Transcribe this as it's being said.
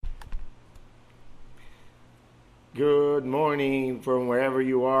Good morning from wherever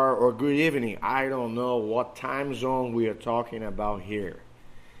you are, or good evening. I don't know what time zone we are talking about here.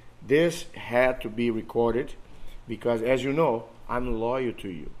 This had to be recorded because, as you know, I'm loyal to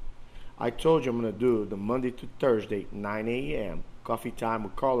you. I told you I'm going to do the Monday to Thursday, 9 a.m. coffee time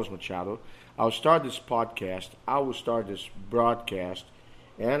with Carlos Machado. I'll start this podcast, I will start this broadcast,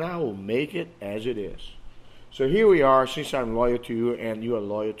 and I will make it as it is. So here we are. Since I'm loyal to you and you are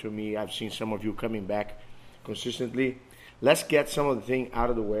loyal to me, I've seen some of you coming back consistently. Let's get some of the thing out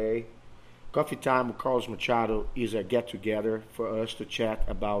of the way. Coffee Time with Carlos Machado is a get together for us to chat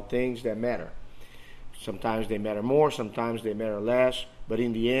about things that matter. Sometimes they matter more, sometimes they matter less, but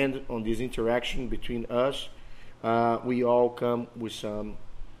in the end, on this interaction between us, we all come with some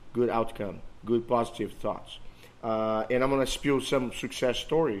good outcome, good positive thoughts. And I'm going to spill some success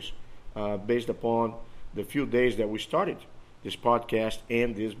stories based upon the few days that we started this podcast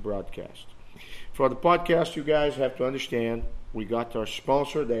and this broadcast. For the podcast, you guys have to understand we got our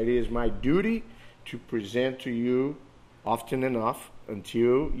sponsor that it is my duty to present to you often enough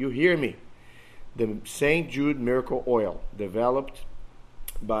until you hear me. The St. Jude Miracle Oil, developed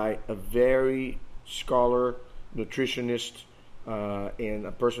by a very scholar, nutritionist, and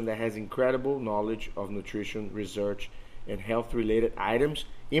a person that has incredible knowledge of nutrition, research, and health-related items,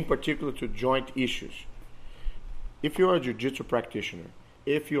 in particular to joint issues. If you are a jiu-jitsu practitioner,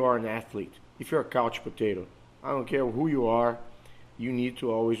 if you are an athlete, if you're a couch potato, I don't care who you are, you need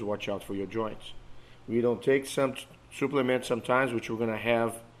to always watch out for your joints. We don't take some supplements sometimes, which we're going to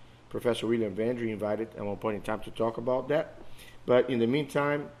have Professor William Vandry invited at one point in time to talk about that. But in the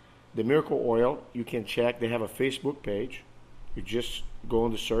meantime, the Miracle Oil, you can check. They have a Facebook page. You just go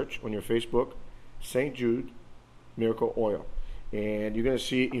on the search on your Facebook, St. Jude Miracle Oil. And you're going to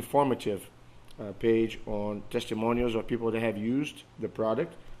see informative page on testimonials of people that have used the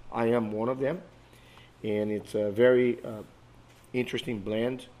product. I am one of them, and it's a very interesting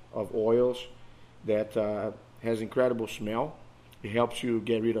blend of oils that has incredible smell. It helps you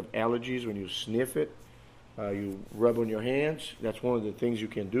get rid of allergies when you sniff it. You rub on your hands. That's one of the things you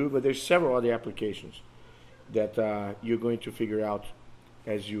can do, but there's several other applications that you're going to figure out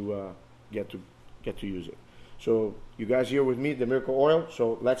as you get to use it. So you guys here with me, the Miracle Oil.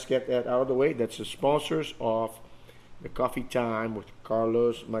 So let's get that out of the way. That's the sponsors of the Coffee Time with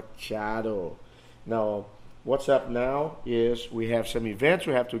Carlos Machado. Now, what's up now is we have some events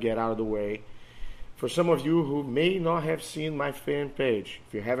we have to get out of the way. For some of you who may not have seen my fan page,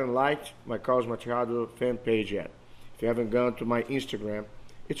 if you haven't liked my Carlos Machado fan page yet, if you haven't gone to my Instagram,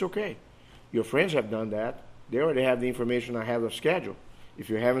 it's okay. Your friends have done that. They already have the information I have of schedule. If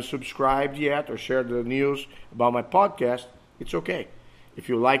you haven't subscribed yet or shared the news about my podcast, it's okay. If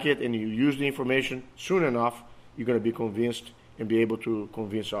you like it and you use the information soon enough, you're going to be convinced and be able to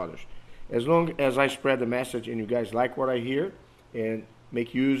convince others. As long as I spread the message and you guys like what I hear and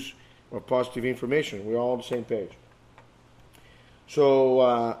make use of positive information, we're all on the same page. So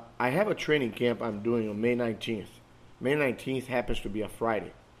I have a training camp I'm doing on May 19th. May 19th happens to be a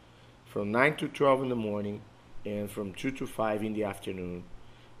Friday, from 9 to 12 in the morning and from 2 to 5 in the afternoon.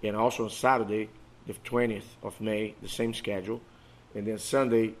 And also on Saturday, the 20th of May, the same schedule. And then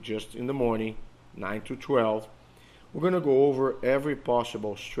Sunday, just in the morning, 9 to 12. We're going to go over every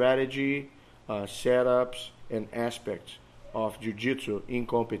possible strategy, setups, and aspects of jiu-jitsu in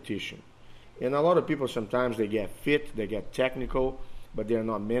competition. And a lot of people sometimes they get fit, they get technical, but they're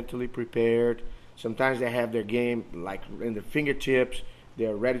not mentally prepared. Sometimes they have their game like in the fingertips,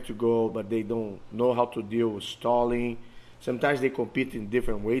 they're ready to go, but they don't know how to deal with stalling. Sometimes they compete in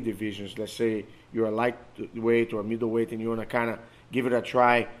different weight divisions. Let's say you're a lightweight or a middleweight and you want to kind of give it a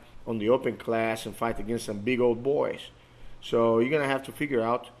try on the open class and fight against some big old boys. So you're going to have to figure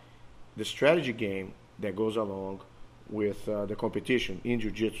out the strategy game that goes along with the competition in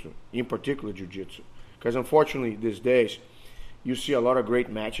jiu-jitsu, in particular jiu-jitsu. Because unfortunately these days you see a lot of great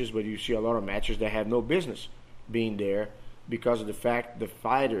matches, but you see a lot of matches that have no business being there because of the fact the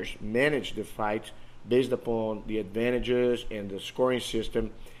fighters manage the fight based upon the advantages and the scoring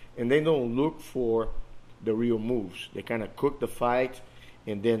system, and they don't look for the real moves. They kind of cook the fight,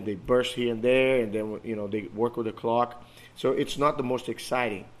 and then they burst here and there, and then they work with the clock. So it's not the most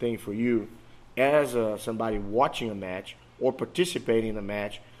exciting thing for you as somebody watching a match or participating in a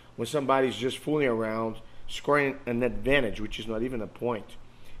match when somebody's just fooling around, scoring an advantage, which is not even a point,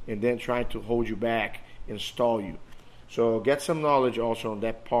 and then trying to hold you back and stall you. So get some knowledge also on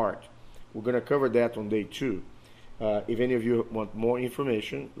that part. We're going to cover that on day 2. If any of you want more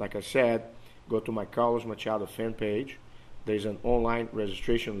information, like I said, go to my Carlos Machado fan page. There's an online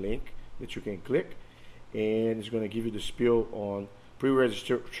registration link that you can click, and it's going to give you the spiel on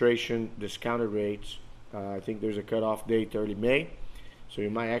pre-registration, discounted rates, I think there's a cutoff date early May, so you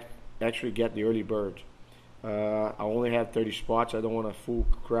might actually get the early bird. I only have 30 spots. I don't want a full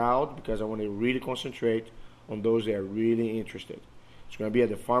crowd because I want to really concentrate on those that are really interested. It's going to be at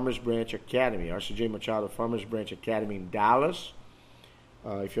the Farmers Branch Academy, RCJ Machado Farmers Branch Academy in Dallas.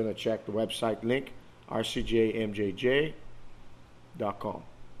 If you want to check the website link, rcjmjj.com.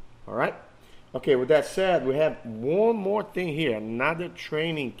 All right? Okay, with that said, we have one more thing here, another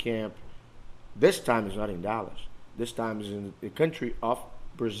training camp. This time is not in Dallas. This time is in the country of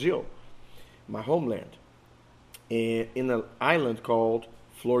Brazil, my homeland, in an island called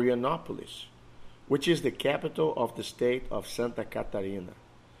Florianópolis, which is the capital of the state of Santa Catarina.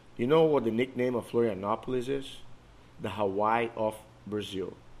 You know what the nickname of Florianópolis is? The Hawaii of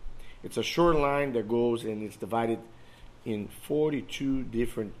Brazil. It's a shoreline that goes and it's divided in 42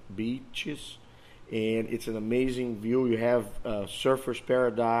 different beaches, and it's an amazing view. You have surfer's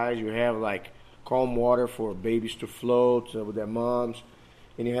paradise. You have like calm water for babies to float with their moms,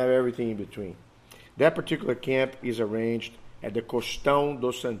 and you have everything in between. That particular camp is arranged at the Costão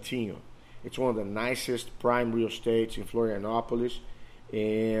do Santinho. It's one of the nicest prime real estates in Florianópolis,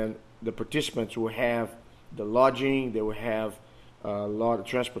 and the participants will have the lodging, they will have a lot of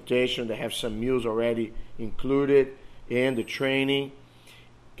transportation, they have some meals already included, and the training.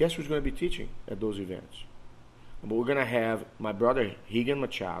 Guess who's going to be teaching at those events? But we're going to have my brother Higan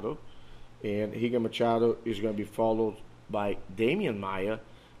Machado, and Higan Machado is going to be followed by Damian Maia,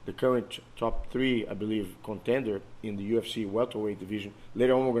 the current top 3, I believe, contender in the UFC welterweight division.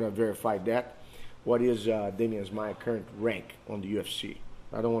 Later on, we're going to verify that. What is Damian Maia's current rank on the UFC?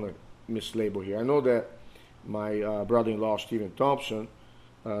 I don't want to mislabel here. I know that my brother-in-law, Stephen Thompson,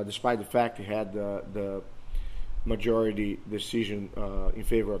 despite the fact he had the majority decision in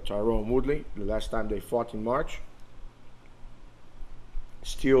favor of Tyrone Woodley the last time they fought in March,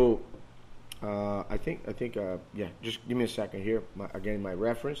 still, I think, just give me a second here. Again, my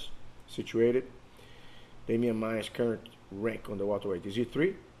reference situated. Damian Maia's current rank on the welterweight. Is he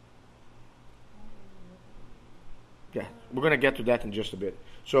 3? Yeah, we're going to get to that in just a bit.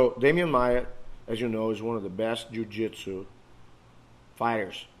 So, Damian Maia, as you know, is one of the best jiu-jitsu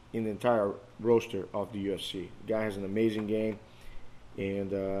fighters in the entire roster of the UFC. The guy has an amazing game,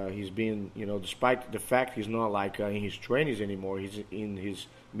 and he's been, despite the fact he's not like in his 20s anymore, he's in his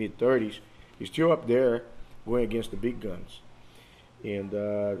mid-30s, he's still up there going against the big guns and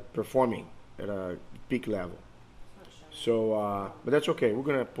performing at a peak level. So, but that's okay. We're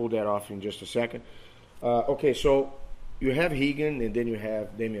going to pull that off in just a second. Okay, so you have Higan, and then you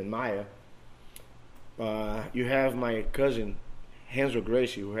have Damian Maia. You have my cousin, Renzo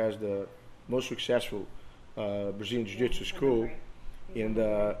Gracie, who has the most successful Brazilian Jiu-Jitsu school in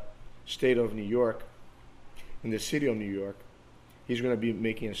the state of New York, in the city of New York. He's going to be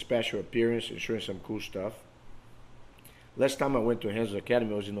making a special appearance and showing some cool stuff. Last time I went to Renzo's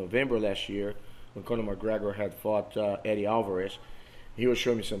Academy was in November last year when Conor McGregor had fought Eddie Alvarez. He was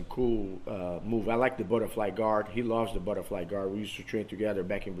showing me some cool move. I like the butterfly guard. He loves the butterfly guard. We used to train together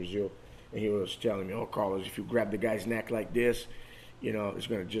back in Brazil, and he was telling me, "Oh, Carlos, if you grab the guy's neck like this, it's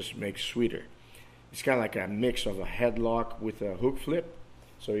going to just make sweeter." It's kind of like a mix of a headlock with a hook flip,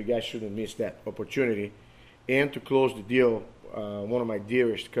 so you guys shouldn't miss that opportunity. And to close the deal, one of my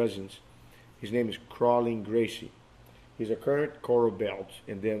dearest cousins, his name is Crawling Gracie. He's a current coral belt,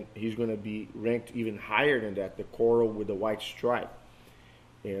 and then he's going to be ranked even higher than that, the coral with the white stripe.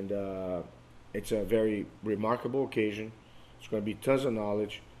 And it's a very remarkable occasion. It's going to be tons of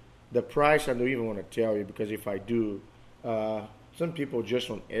knowledge. The price I don't even want to tell you, because if I do, some people just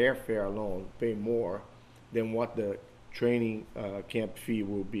on airfare alone pay more than what the training camp fee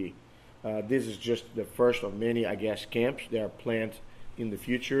will be. This is just the first of many, I guess, camps that are planned in the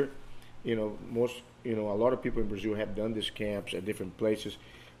future. A lot of people in Brazil have done these camps at different places,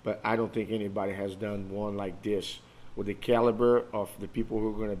 but I don't think anybody has done one like this with the caliber of the people who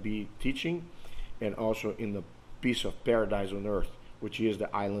are going to be teaching, and also in the piece of paradise on earth, which is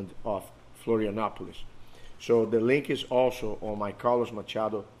the island of Florianópolis. So the link is also on my Carlos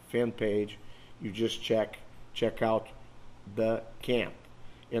Machado fan page. You just check out the camp,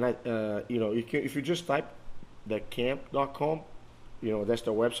 and if you just type thecamp.com, that's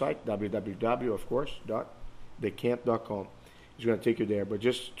the website, www, of course, thecamp.com. It's going to take you there. But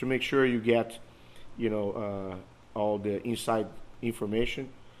just to make sure you get, all the inside information,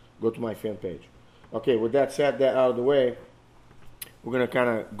 go to my fan page. Okay, with that said, that out of the way, we're going to kind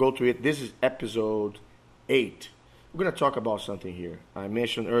of go to it. This is episode 8. We're going to talk about something here. I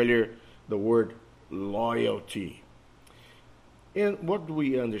mentioned earlier the word loyalty. And what do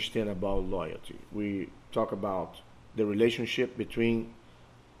we understand about loyalty? We talk about the relationship between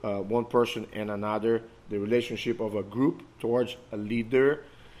one person and another, the relationship of a group towards a leader,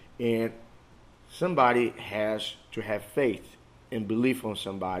 and somebody has to have faith and belief on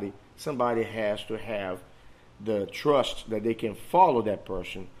somebody. Somebody has to have the trust that they can follow that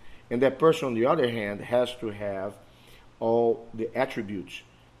person. And that person, on the other hand, has to have all the attributes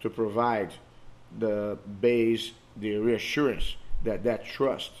to provide the base, the reassurance that that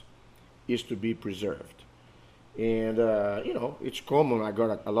trust is to be preserved. And, it's common, I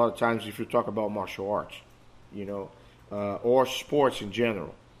got a lot of times if you talk about martial arts, or sports in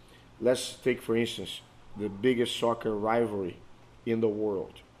general. Let's take, for instance, the biggest soccer rivalry in the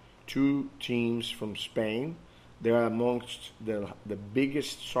world. Two teams from Spain. They are amongst the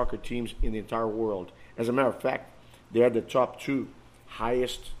biggest soccer teams in the entire world. As a matter of fact, they are the top two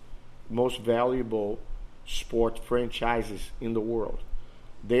highest, most valuable sport franchises in the world.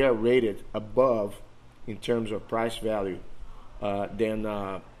 They are rated above, in terms of price value, than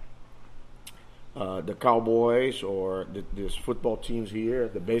the Cowboys or these football teams here,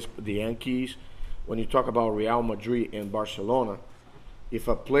 the Yankees. When you talk about Real Madrid and Barcelona, if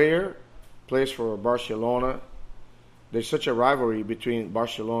a player plays for Barcelona, there's such a rivalry between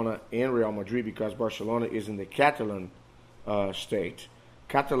Barcelona and Real Madrid because Barcelona is in the Catalan state.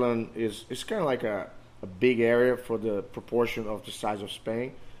 Catalan is kind of like a big area for the proportion of the size of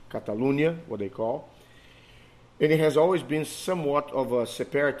Spain. Catalonia, what they call. And it has always been somewhat of a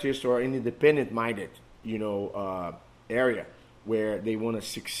separatist or an independent-minded, area where they want to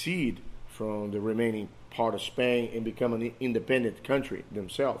succeed from the remaining part of Spain and become an independent country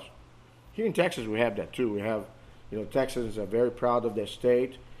themselves. Here in Texas, we have that too. We have, Texans are very proud of their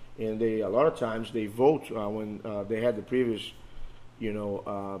state, and a lot of times they vote when they had the previous,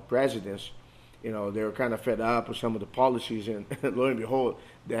 presidents. They were kind of fed up with some of the policies, and lo and behold,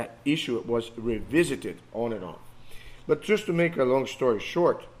 that issue was revisited on and on. But just to make a long story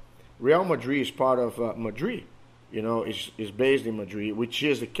short, Real Madrid is part of Madrid. Is based in Madrid, which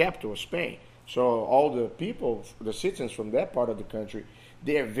is the capital of Spain. So all the people, the citizens from that part of the country,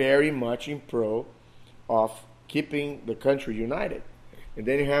 they are very much in pro of keeping the country united. And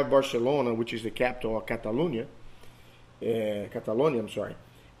then you have Barcelona, which is the capital of Catalonia, and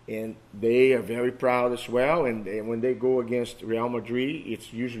they are very proud as well. And when they go against Real Madrid,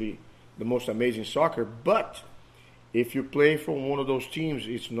 it's usually the most amazing soccer. But if you play for one of those teams,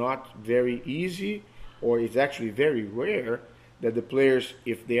 it's not very easy, or it's actually very rare that the players,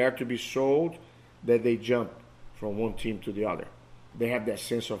 if they are to be sold, that they jump from one team to the other. They have that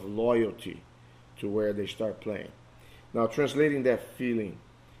sense of loyalty to where they start playing. Now, translating that feeling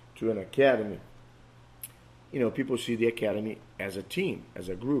to an academy, people see the academy as a team, as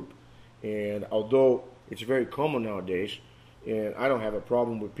a group. And although it's very common nowadays, and I don't have a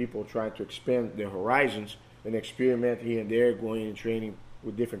problem with people trying to expand their horizons and experiment here and there, going and training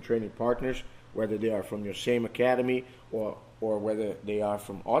with different training partners, whether they are from your same academy or whether they are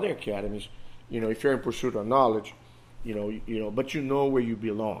from other academies. If you're in pursuit of knowledge, but you know where you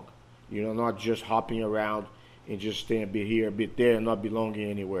belong. Not just hopping around and just staying a bit here, a bit there, and not belonging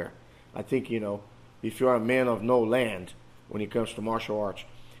anywhere. I think, if you're a man of no land when it comes to martial arts,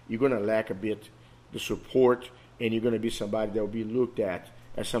 you're going to lack a bit the support, and you're going to be somebody that will be looked at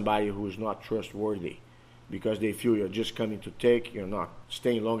as somebody who is not trustworthy because they feel you're just coming to take, you're not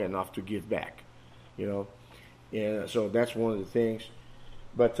staying long enough to give back, And so that's one of the things.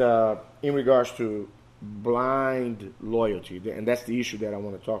 But in regards to blind loyalty, and that's the issue that I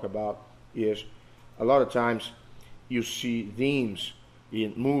want to talk about, is a lot of times you see themes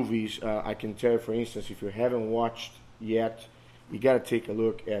in movies. I can tell you, for instance, if you haven't watched yet, you got to take a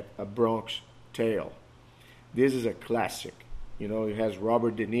look at A Bronx Tale. This is a classic. It has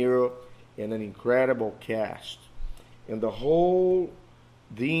Robert De Niro and an incredible cast. And the whole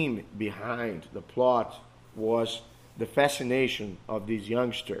theme behind the plot was the fascination of this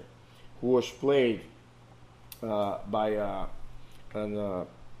youngster who was played by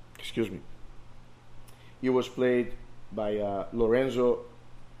he was played by Lorenzo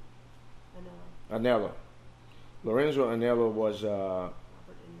Anello. Lorenzo Anello was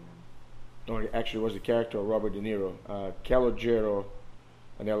actually was the character of Robert De Niro. Calogero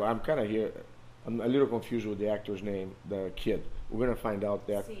Anello. I'm a little confused with the actor's name, the kid. We're gonna find out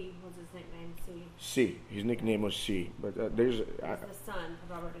that. C was his nickname. C. His nickname was C. But there's. He's the son of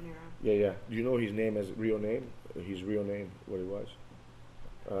Robert De Niro. Yeah. Do you know his name as real name? His real name, what it was?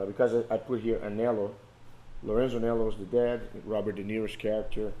 Because I put here Anello. Lorenzo Anello was the dad, Robert De Niro's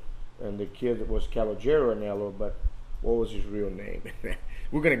character, and the kid was Calogero Anello. But what was his real name?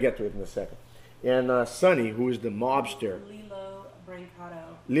 We're gonna get to it in a second. And Sonny, who is the mobster.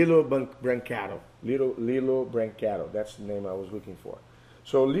 Lilo Brancato. That's the name I was looking for.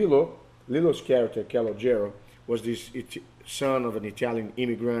 So Lilo's character, Calogero, was this son of an Italian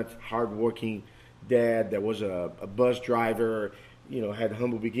immigrant, hardworking dad that was a bus driver, had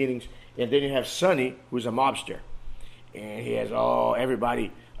humble beginnings. And then you have Sonny, who's a mobster. And he has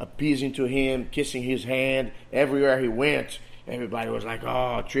everybody appeasing to him, kissing his hand. Everywhere he went, everybody was like,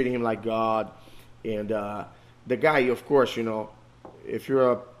 treating him like God. And the guy, of course, if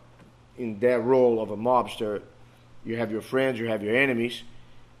you're in that role of a mobster, you have your friends, you have your enemies,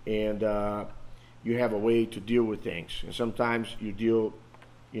 and you have a way to deal with things. And sometimes you deal,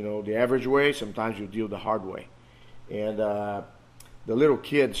 the average way. Sometimes you deal the hard way. And the little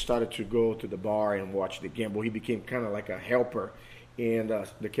kid started to go to the bar and watch the gamble. He became kind of like a helper. And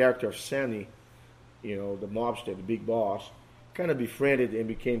the character of Sonny, the mobster, the big boss, kind of befriended and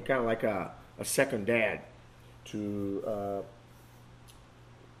became kind of like a second dad to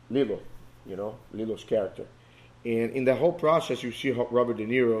Lilo, Lilo's character. And in the whole process, you see Robert De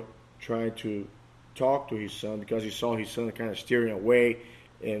Niro trying to talk to his son because he saw his son kind of steering away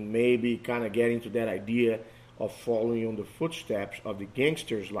and maybe kind of getting to that idea of following on the footsteps of the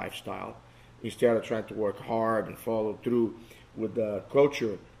gangster's lifestyle instead of trying to work hard and follow through with the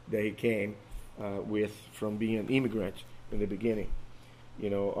culture that he came with from being an immigrant in the beginning,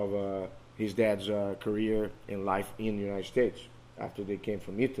 of his dad's career and life in the United States after they came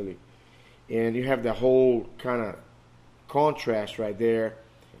from Italy. And you have the whole kind of contrast right there.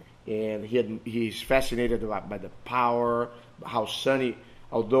 And he's fascinated by the power, how Sonny,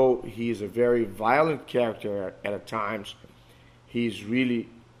 although he is a very violent character at times, he's really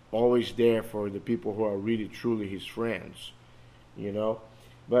always there for the people who are really truly his friends,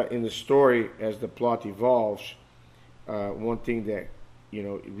 But in the story, as the plot evolves, one thing that,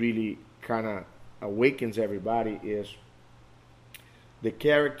 really kind of awakens everybody is the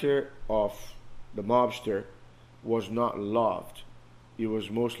character of the mobster was not loved. It was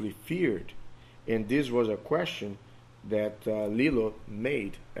mostly feared. And this was a question that Lilo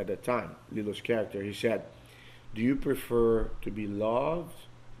made at the time, Lilo's character. He said, do you prefer to be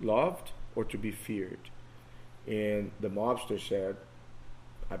loved, or to be feared? And the mobster said,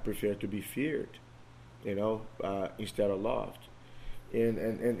 I prefer to be feared, instead of loved.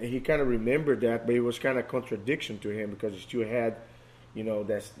 And he kind of remembered that, but it was kind of contradiction to him because he still had,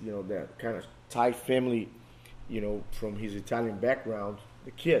 that kind of tight family, from his Italian background,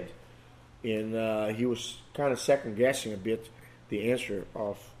 the kid. And he was kind of second guessing a bit the answer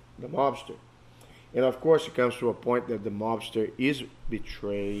of the mobster. And of course, it comes to a point that the mobster is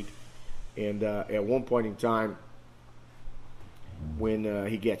betrayed. And at one point in time, when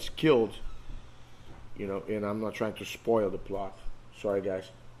he gets killed, and I'm not trying to spoil the plot. Sorry, guys.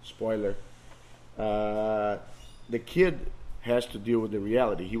 Spoiler. The kid has to deal with the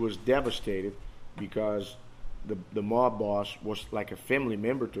reality. He was devastated because the mob boss was like a family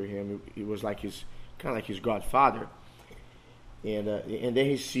member to him. He was like kind of like his godfather. And then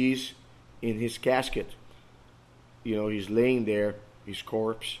he sees in his casket, he's laying there, his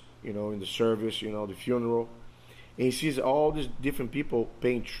corpse, in the service, the funeral. And he sees all these different people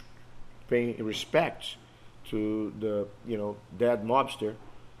paying respect to the, dead mobster.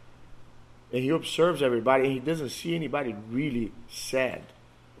 And he observes everybody, and he doesn't see anybody really sad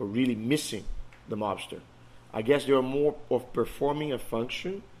or really missing the mobster. I guess they were more of performing a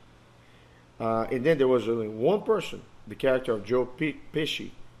function. And then there was only one person, the character of Joe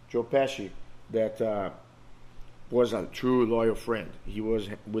Pesci, that was a true loyal friend. He was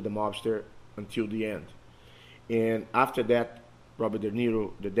with the mobster until the end. And after that, Robert De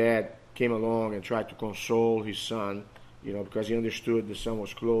Niro, the dad, came along and tried to console his son, because he understood the son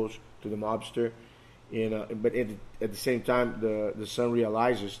was close to the mobster. And but at the same time, the son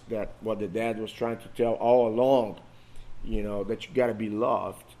realizes that what the dad was trying to tell all along, that you got to be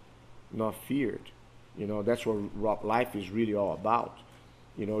loved, not feared. That's what life is really all about.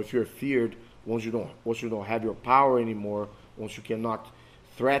 If you're feared, once you don't have your power anymore, once you cannot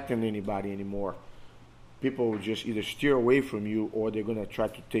threaten anybody anymore, people will just either steer away from you or they're going to try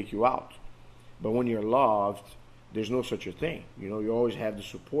to take you out. But when you're loved, there's no such a thing. You always have the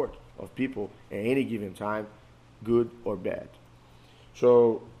support of people at any given time, good or bad.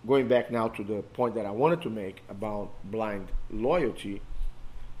 So going back now to the point that I wanted to make about blind loyalty,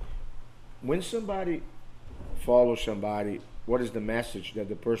 when somebody follows somebody, what is the message that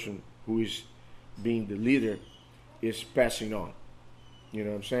the person who is being the leader is passing on? You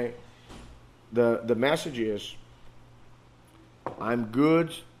know what I'm saying? The message is, I'm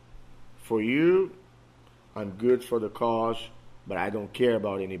good for you, I'm good for the cause, but I don't care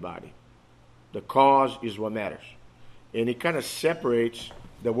about anybody. The cause is what matters. And it kind of separates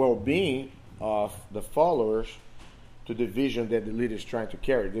the well-being of the followers to the vision that the leader is trying to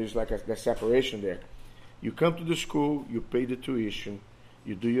carry. There's like that separation there. You come to the school, you pay the tuition,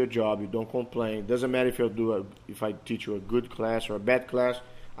 you do your job, you don't complain. Doesn't matter if I teach you a good class or a bad class.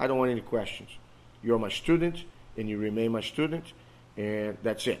 I don't want any questions. You're my student, and you remain my student, and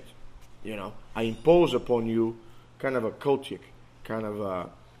that's it. I impose upon you kind of a cultic, kind of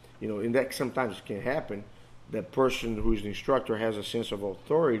and that sometimes can happen. That person who is the instructor has a sense of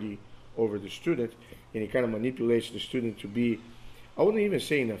authority over the student, and he kind of manipulates the student to be, I wouldn't even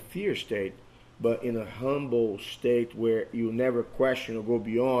say in a fear state, but in a humble state where you never question or go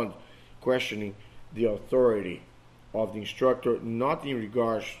beyond questioning the authority of the instructor, not in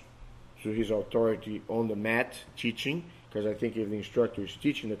regards to his authority on the mat teaching, because I think if the instructor is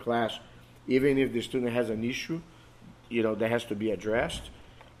teaching the class, even if the student has an issue, that has to be addressed,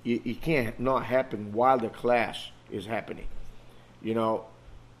 it can't not happen while the class is happening.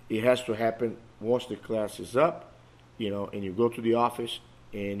 It has to happen once the class is up, and you go to the office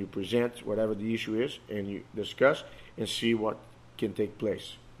and you present whatever the issue is and you discuss and see what can take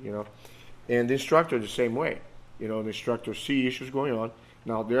place, And the instructor the same way. The instructor see issues going on.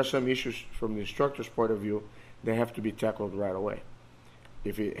 Now, there are some issues from the instructor's point of view that have to be tackled right away.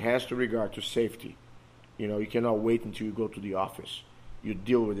 If it has to regard to safety, you cannot wait until you go to the office. You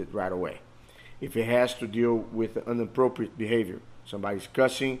deal with it right away. If it has to deal with inappropriate behavior, somebody's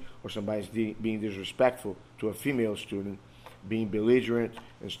cussing or somebody's being disrespectful to a female student, being belligerent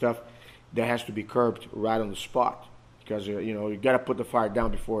and stuff, that has to be curbed right on the spot. Because, you got to put the fire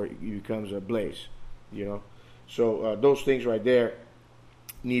down before it becomes a blaze, So those things right there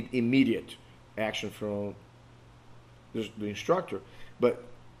need immediate action from the instructor. But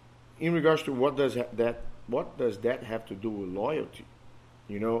in regards to what does that have to do with loyalty?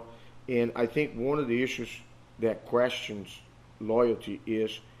 And I think one of the issues that questions loyalty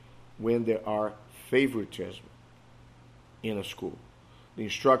is when there are favoritism in a school. The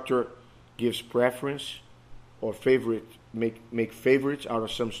instructor gives preference or make favorites out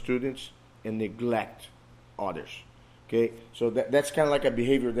of some students and neglect others. Okay, so that's kind of like a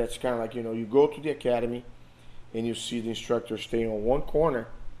behavior that's kind of like, you go to the academy and you see the instructor staying on one corner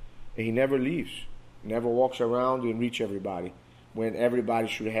and he never leaves, never walks around and reach everybody, when everybody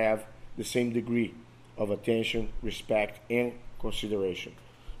should have the same degree of attention, respect, and consideration.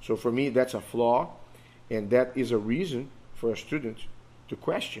 So for me, that's a flaw, and that is a reason for a student to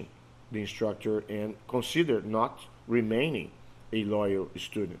question the instructor and consider not remaining a loyal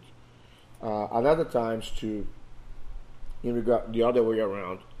student. Another times in regard the other way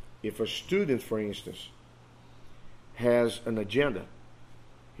around, if a student, for instance, has an agenda,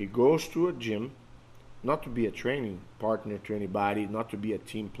 he goes to a gym, not to be a training partner to anybody, not to be a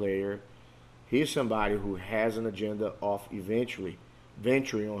team player. He's somebody who has an agenda of eventually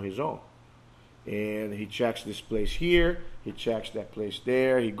venturing on his own. And he checks this place here, he checks that place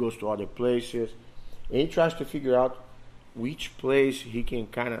there, he goes to other places, and he tries to figure out which place he can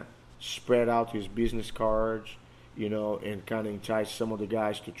kind of spread out his business cards, and kind of entice some of the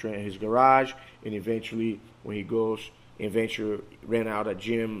guys to train in his garage, and eventually when he goes rent out a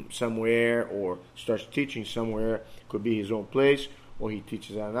gym somewhere or starts teaching somewhere, could be his own place, or he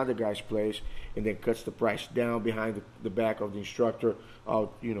teaches at another guy's place and then cuts the price down behind the back of the instructor.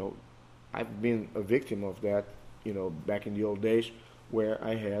 I've been a victim of that, back in the old days, where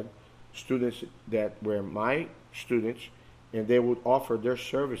I had students that were my students, and they would offer their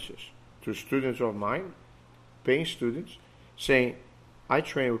services to students of mine, paying students, saying, I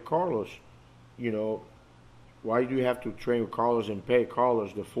train with Carlos, why do you have to train with Carlos and pay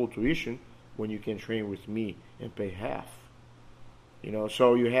Carlos the full tuition when you can train with me and pay half?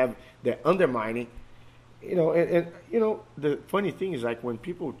 So you have the undermining, and the funny thing is, like, when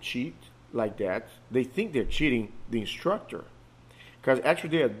people cheat like that, they think they're cheating the instructor, because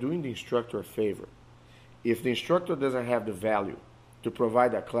actually they are doing the instructor a favor. If the instructor doesn't have the value to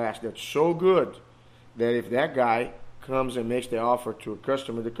provide a class that's so good that if that guy comes and makes the offer to a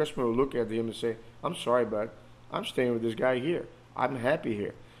customer, the customer will look at him and say, I'm sorry, bud, I'm staying with this guy here. I'm happy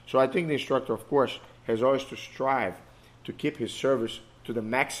here. So I think the instructor, of course, has always to strive to keep his service to the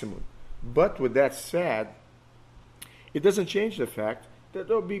maximum. But with that said, it doesn't change the fact that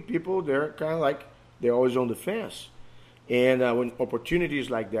there'll be people that are kind of like they're always on the fence. And when opportunities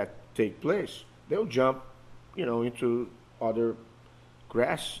like that take place, they'll jump, into other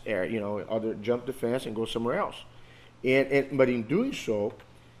grass area, jump the fence and go somewhere else. But in doing so,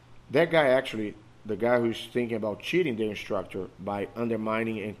 that guy actually, the guy who's thinking about cheating the instructor by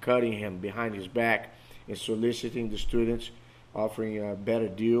undermining and cutting him behind his back and soliciting the students, offering a better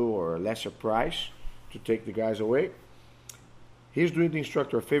deal or a lesser price to take the guys away, he's doing the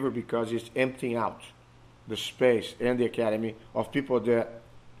instructor a favor because he's emptying out the space and the academy of people that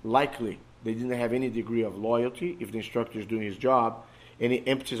likely they didn't have any degree of loyalty if the instructor is doing his job, and he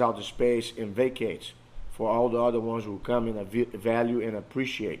empties out the space and vacates for all the other ones who come and value and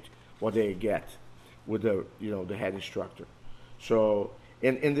appreciate what they get with the head instructor. So,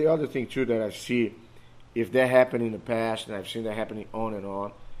 and the other thing too that I see, if that happened in the past, and I've seen that happening on and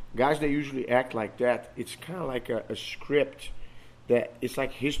on, guys that usually act like that, it's kind of like a script that it's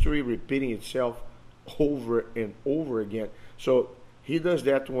like history repeating itself over and over again. So he does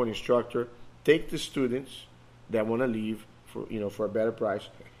that to one instructor, take the students that want to leave for a better price,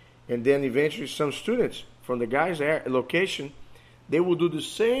 and then eventually some students from the guy's location, they will do the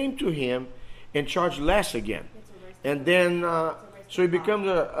same to him and charge less again. And then, so it becomes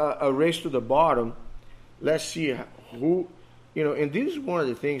a race to the bottom. Let's see who, and this is one of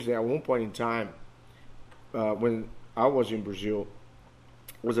the things that at one point in time, when I was in Brazil,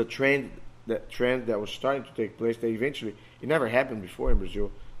 was a trend that was starting to take place that eventually, it never happened before in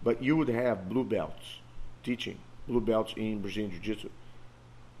Brazil, but you would have blue belts teaching, blue belts in Brazilian Jiu-Jitsu,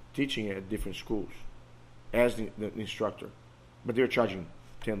 teaching at different schools as the instructor. But they're charging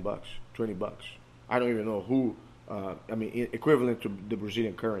 $10, $20. I don't even know who, equivalent to the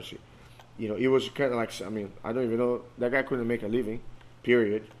Brazilian currency. It was kind of like, I don't even know, that guy couldn't make a living,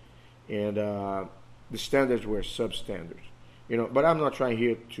 period. And the standards were substandards. But I'm not trying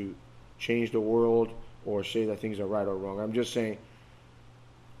here to change the world or say that things are right or wrong. I'm just saying,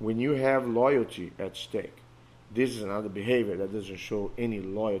 when you have loyalty at stake, this is another behavior that doesn't show any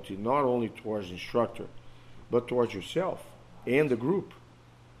loyalty, not only towards the instructor, but towards yourself and the group.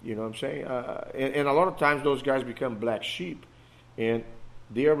 You know what I'm saying? And a lot of times those guys become black sheep, and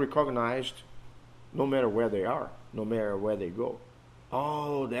they are recognized no matter where they are, no matter where they go.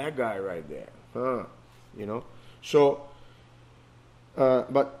 Oh, that guy right there. So,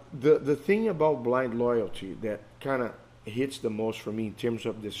 but the thing about blind loyalty that kind of hits the most for me in terms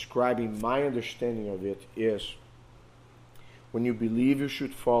of describing my understanding of it is when you believe you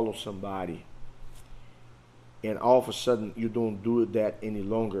should follow somebody, and all of a sudden you don't do that any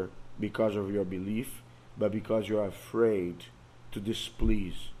longer because of your belief, but because you're afraid to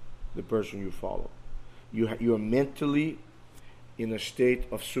displease the person you follow. You are mentally in a state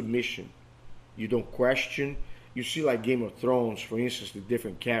of submission. You don't question. You see, like Game of Thrones, for instance, the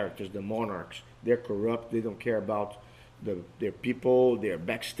different characters, the monarchs, they're corrupt. They don't care about their people. They're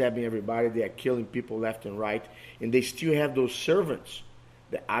backstabbing everybody. They are killing people left and right. And they still have those servants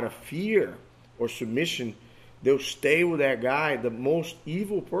that out of fear or submission, they'll stay with that guy, the most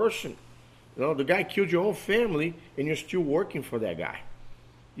evil person. The guy killed your own family, and you're still working for that guy.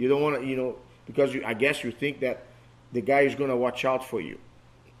 You don't want to, because I guess you think that the guy is going to watch out for you.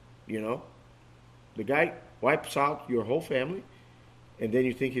 The guy wipes out your whole family, and then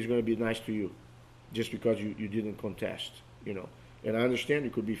you think he's going to be nice to you just because you didn't contest. And I understand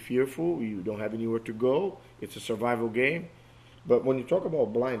you could be fearful. You don't have anywhere to go. It's a survival game. But when you talk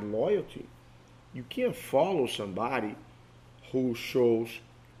about blind loyalty, you can't follow somebody who shows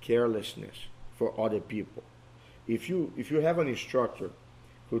carelessness for other people. If you have an instructor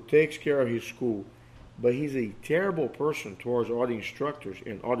who takes care of his school, but he's a terrible person towards other instructors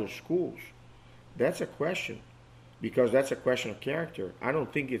in other schools, that's a question, because that's a question of character. I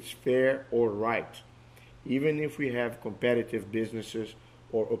don't think it's fair or right. Even if we have competitive businesses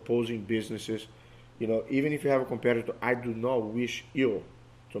or opposing businesses, even if you have a competitor, I do not wish ill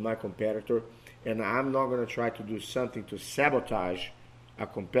to my competitor, and I'm not going to try to do something to sabotage a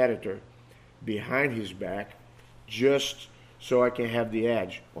competitor behind his back just so I can have the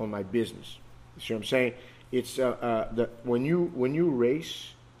edge on my business. You see what I'm saying? It's when you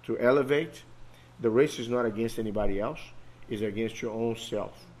race to elevate, the race is not against anybody else. It's against your own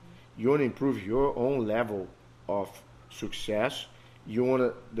self. You want to improve your own level of success. You want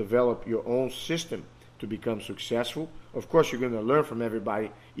to develop your own system to become successful. Of course, you're going to learn from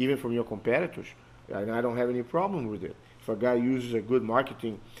everybody, even from your competitors. And I don't have any problem with it. If a guy uses a good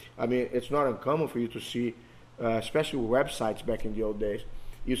marketing, it's not uncommon for you to see, especially websites back in the old days.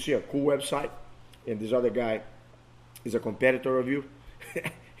 You see a cool website, and this other guy is a competitor of you.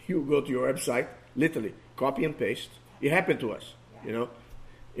 You go to your website, literally, copy and paste. It happened to us,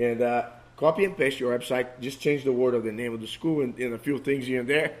 and copy and paste your website, just change the word of the name of the school and a few things here and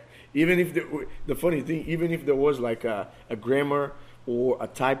there. Even if the funny thing, even if there was like a grammar or a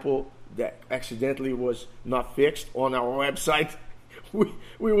typo that accidentally was not fixed on our website,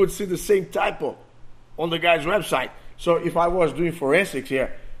 we would see the same typo on the guy's website. So if I was doing forensics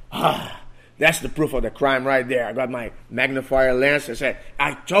here, that's the proof of the crime right there. I got my magnifier lens and said,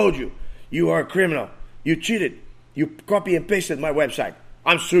 I told you, you are a criminal. You cheated. You copy and pasted my website.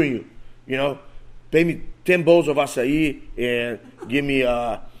 I'm suing you. pay me 10 bowls of acai and give me,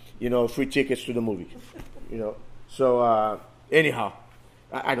 free tickets to the movie. So anyhow,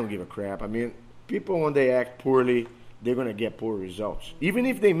 I don't give a crap. I mean, people, when they act poorly, they're going to get poor results. Even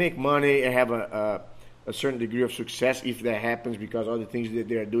if they make money and have a certain degree of success, if that happens because all the things that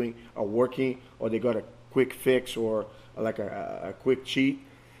they're doing are working, or they got a quick fix, or like a quick cheat,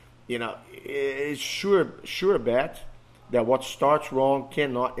 it's sure bet that what starts wrong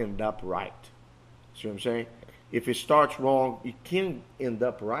cannot end up right. See what I'm saying? If it starts wrong, it can end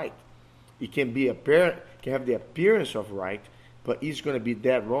up right. It can have the appearance of right, but it's going to be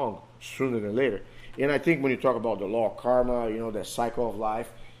dead wrong sooner than later. And I think when you talk about the law of karma, the cycle of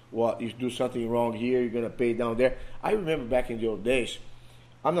life, you do something wrong here, you're going to pay down there. I remember back in the old days,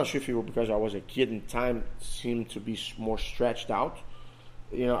 I'm not sure if it was because I was a kid and time seemed to be more stretched out.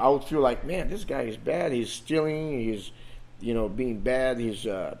 I would feel like, man, this guy is bad. He's stealing. He's, being bad. He's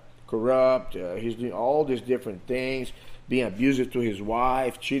corrupt. He's doing all these different things, being abusive to his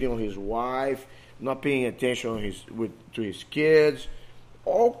wife, cheating on his wife, not paying attention to his kids,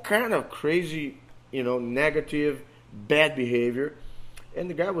 all kind of crazy, negative, bad behavior. And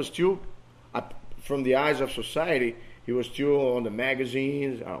the guy was still, from the eyes of society, he was still on the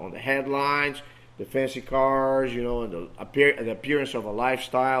magazines, on the headlines, the fancy cars, and the appearance of a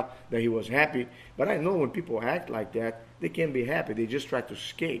lifestyle that he was happy. But I know when people act like that, they can't be happy. They just try to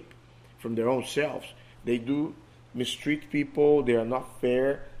escape from their own selves. They do mistreat people. They are not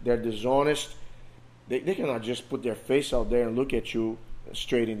fair. They're dishonest. They cannot just put their face out there and look at you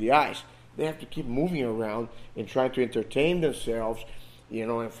straight in the eyes. They have to keep moving around and trying to entertain themselves,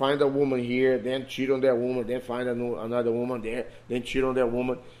 and find a woman here, then cheat on that woman, then find another woman there, then cheat on that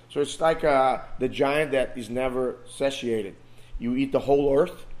woman. So it's like the giant that is never satiated. You eat the whole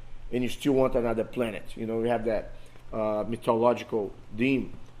earth, and you still want another planet. We have that mythological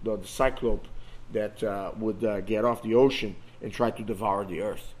demon, the cyclope, that would get off the ocean and try to devour the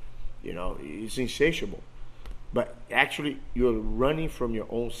earth. It's insatiable. But actually, you're running from your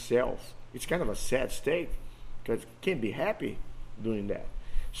own self. It's kind of a sad state, because you can't be happy doing that.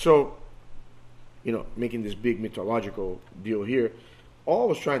 So, making this big mythological deal here, all I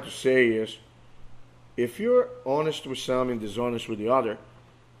was trying to say is, if you're honest with some and dishonest with the other,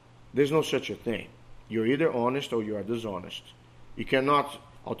 there's no such a thing. You're either honest or you are dishonest. You cannot,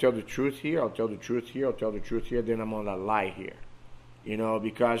 I'll tell the truth here, I'll tell the truth here, I'll tell the truth here, then I'm going to lie here.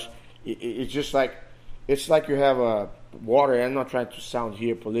 Because it's just like, it's like you have a water, and I'm not trying to sound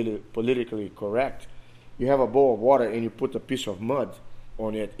here politically correct. You have a bowl of water and you put a piece of mud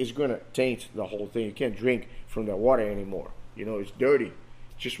on it, it's going to taint the whole thing. You can't drink from that water anymore. It's dirty,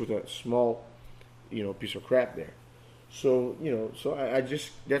 just with a small, piece of crap there. So, I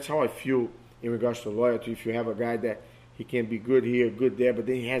just, that's how I feel in regards to loyalty. If you have a guy that he can be good here, good there, but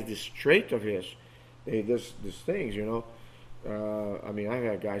then he has this trait of his, that he does these things, I've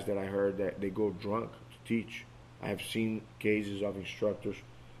had guys that I heard that they go drunk to teach. I have seen cases of instructors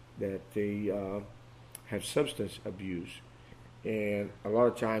that they have substance abuse, and a lot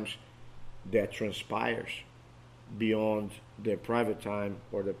of times that transpires beyond their private time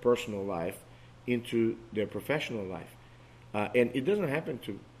or their personal life into their professional life, and it doesn't have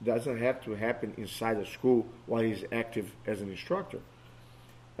to happen inside the school while he's active as an instructor.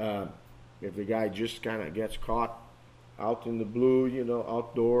 If the guy just kind of gets caught out in the blue,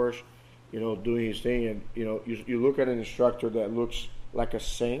 outdoors, doing his thing, and you look at an instructor that looks like a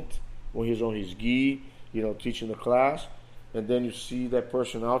saint when he's on his gi, teaching the class, and then you see that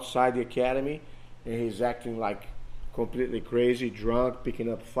person outside the academy, and he's acting like completely crazy, drunk, picking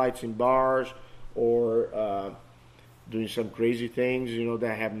up fights in bars, or doing some crazy things,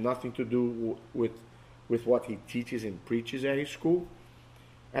 that have nothing to do with what he teaches and preaches at his school.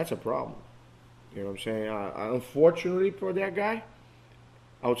 That's a problem. You know what I'm saying? Unfortunately for that guy,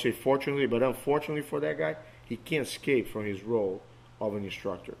 I would say fortunately, but unfortunately for that guy, he can't escape from his role of an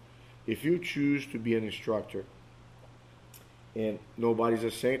instructor. If you choose to be an instructor, and nobody's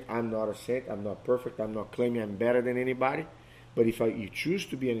a saint, I'm not a saint, I'm not perfect, I'm not claiming I'm better than anybody, but if you choose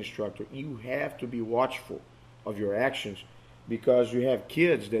to be an instructor, you have to be watchful of your actions, because you have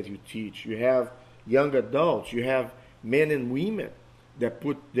kids that you teach, you have young adults, you have men and women that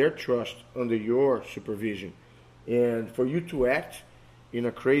put their trust under your supervision. And for you to act in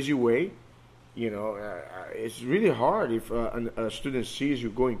a crazy way, it's really hard if a student sees you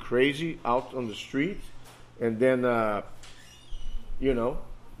going crazy out on the street, and then you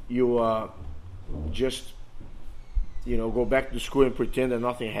just go back to school and pretend that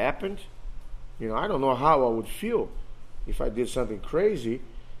nothing happened. I don't know how I would feel if I did something crazy,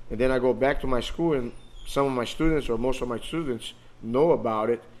 and then I go back to my school and some of my students or most of my students know about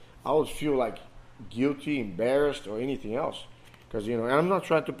it. I would feel like guilty, embarrassed, or anything else. Because, and I'm not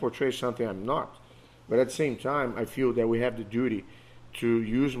trying to portray something I'm not. But at the same time, I feel that we have the duty to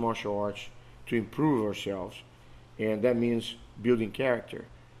use martial arts to improve ourselves. And that means building character.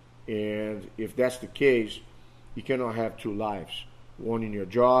 And if that's the case, you cannot have two lives. One in your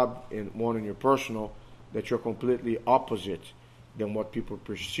job and one in your personal, that you're completely opposite than what people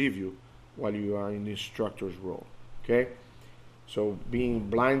perceive you while you are in the instructor's role. Okay? So being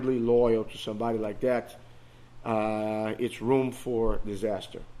blindly loyal to somebody like that, it's room for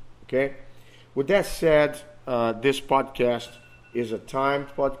disaster. Okay? With that said, this podcast is a timed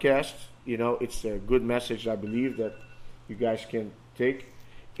podcast. It's a good message, I believe, that you guys can take.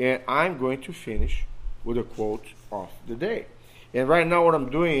 And I'm going to finish with a quote of the day. And right now what I'm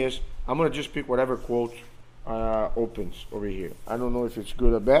doing is I'm going to just pick whatever quote opens over here. I don't know if it's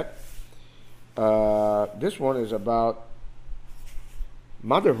good or bad. This one is about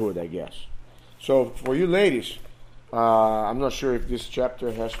motherhood, I guess. So for you ladies, I'm not sure if this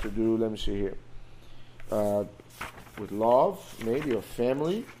chapter has to do, let me see here, with love, maybe, or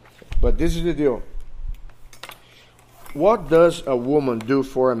family. But this is the deal. What does a woman do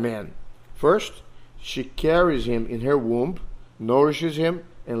for a man? First, she carries him in her womb, nourishes him,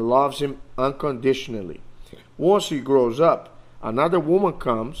 and loves him unconditionally. Once he grows up, another woman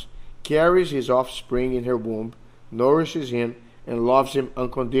comes, carries his offspring in her womb, nourishes him, and loves him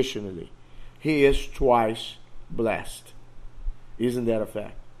unconditionally. He is twice blessed. Isn't that a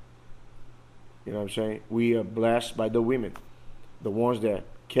fact? You know what I'm saying? We are blessed by the women, the ones that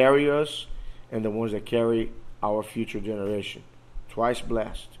carry us and the ones that carry our future generation. Twice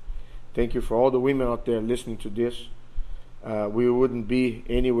blessed. Thank you for all the women out there listening to this. We wouldn't be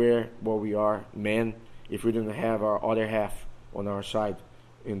anywhere where we are, men, if we didn't have our other half on our side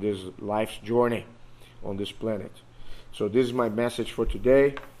in this life's journey on this planet. So this is my message for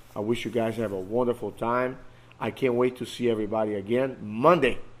today. I wish you guys have a wonderful time. I can't wait to see everybody again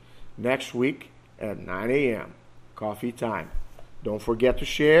Monday next week at 9 a.m. Coffee time. Don't forget to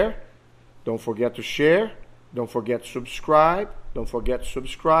share. Don't forget to share. Don't forget to subscribe. Don't forget to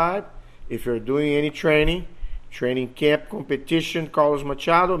subscribe. If you're doing any training camp competition, Carlos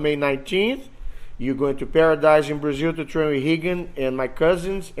Machado, May 19th. You're going to Paradise in Brazil to train with Higan and my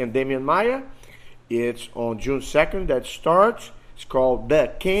cousins and Damian Maia. It's on June 2nd that starts. It's called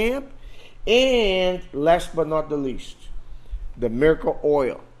The Camp. And last but not the least, the miracle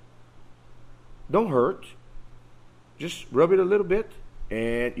oil. Don't hurt. Just rub it a little bit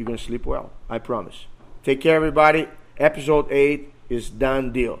and you're going to sleep well. I promise. Take care, everybody. Episode 8 is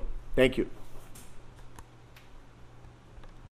done deal. Thank you.